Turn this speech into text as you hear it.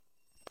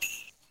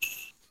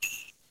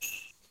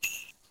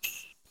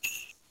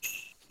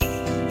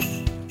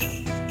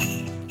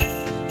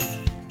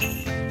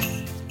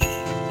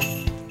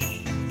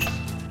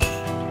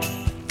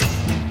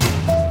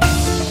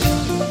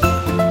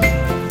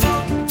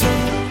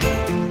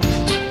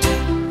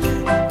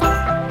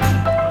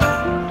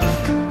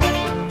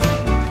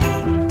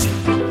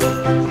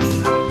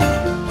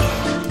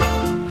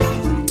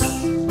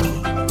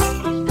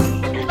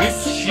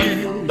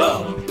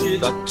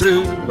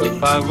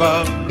my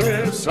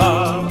lovely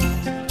song.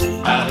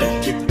 I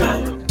let you go.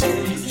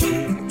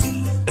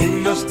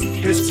 In just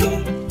kiss you.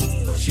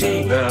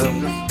 She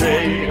doesn't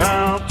stay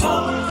out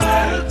all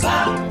the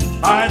time.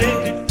 I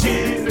didn't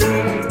get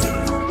it.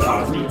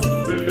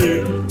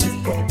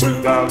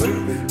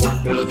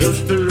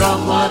 Just the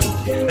wrong one.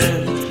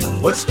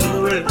 What's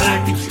doing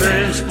like a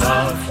trash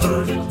car?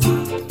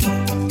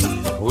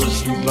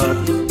 Was you like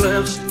the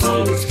best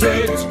on the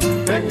streets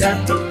and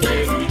got the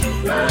baby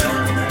back?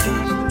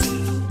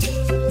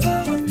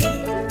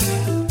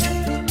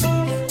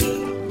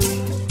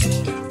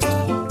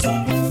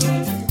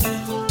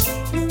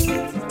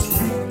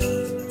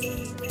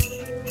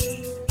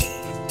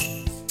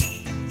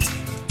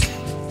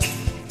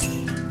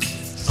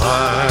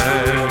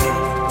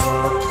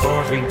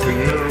 According to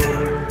you,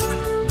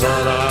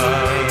 but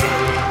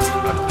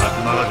I'm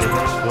not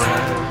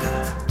explain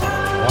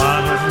why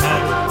I'm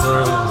not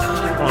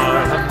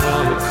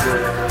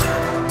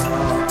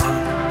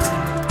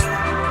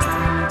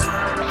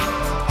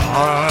I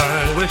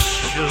wish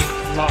you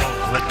love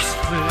like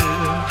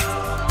sweet,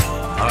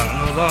 I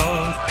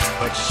love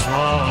like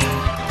small.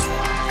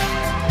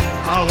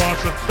 I want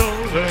to go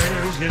there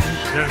in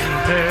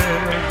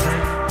temptation.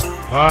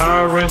 I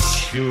wish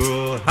you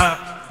a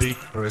happy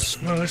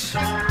Christmas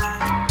and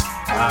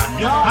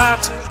a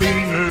happy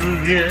New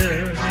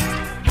Year.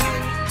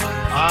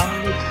 I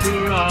look you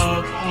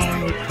out on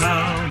the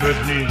ground with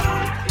me.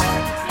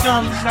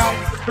 Comes out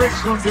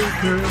Christmas Eve.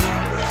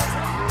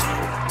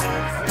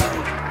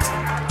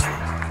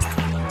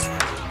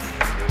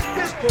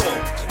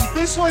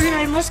 This one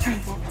I must be.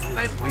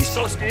 We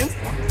so scared.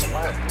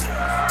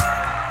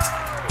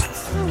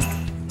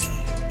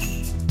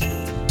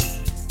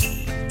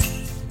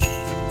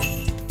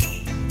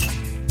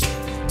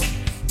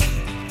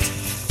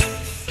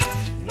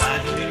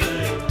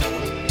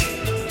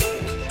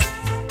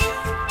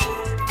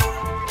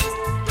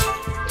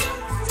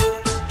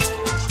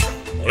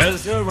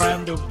 As the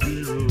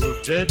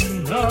rendezvous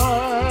didn't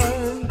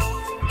know,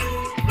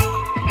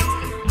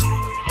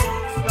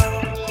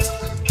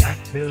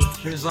 active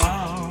his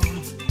arm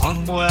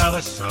on where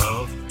the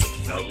soul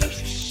knows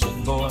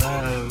single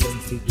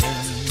hands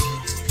again,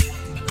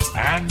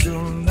 and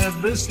you'll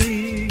never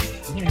see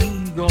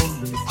him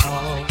golden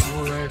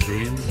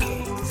already.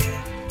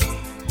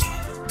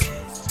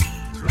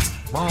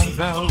 Mon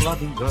belle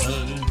loving girl,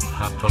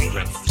 half a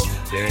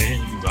rest day,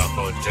 half a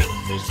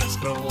gentle's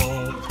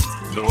store.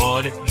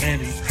 Lord, if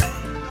any,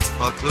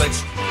 a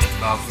place for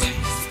lovely,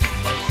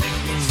 a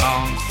singing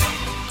song,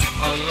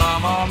 a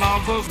llama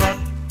of the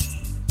breath,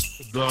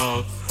 the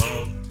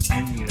of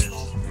genius.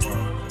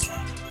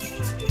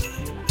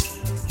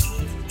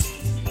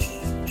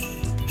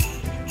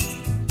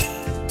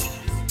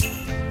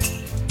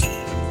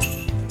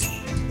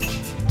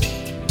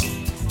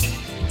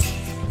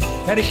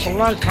 Ready for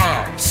long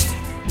cards.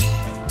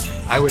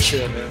 I wish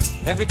you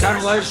every kind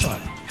of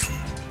lifetime.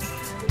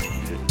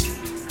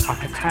 I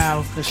could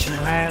have fishing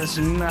lands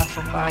and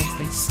nothing like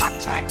this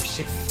type of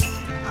shit.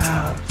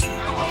 I'll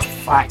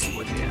fight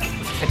with you.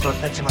 Take a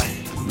touch of my.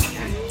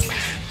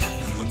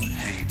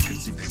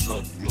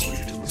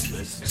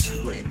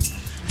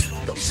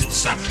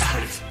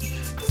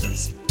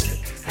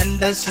 And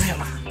that's how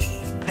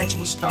I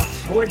will start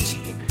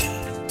 14.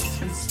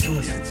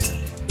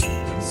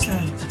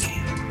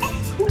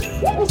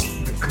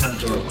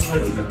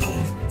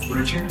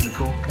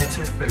 Britannical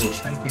caterpillars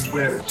making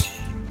wares.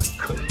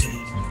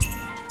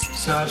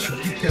 Such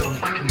detailed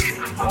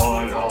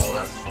all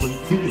that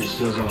computers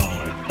does all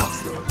that.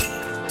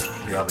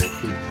 The other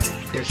people,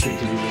 they're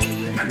thinking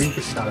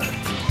they start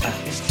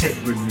it's tech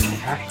renewed,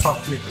 hack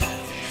properly.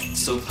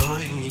 So I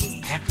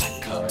act like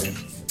card.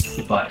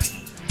 But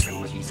And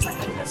when he's like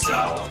that's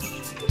all.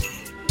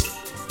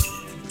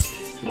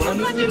 What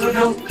am I doing?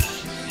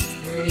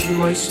 You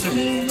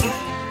wasted.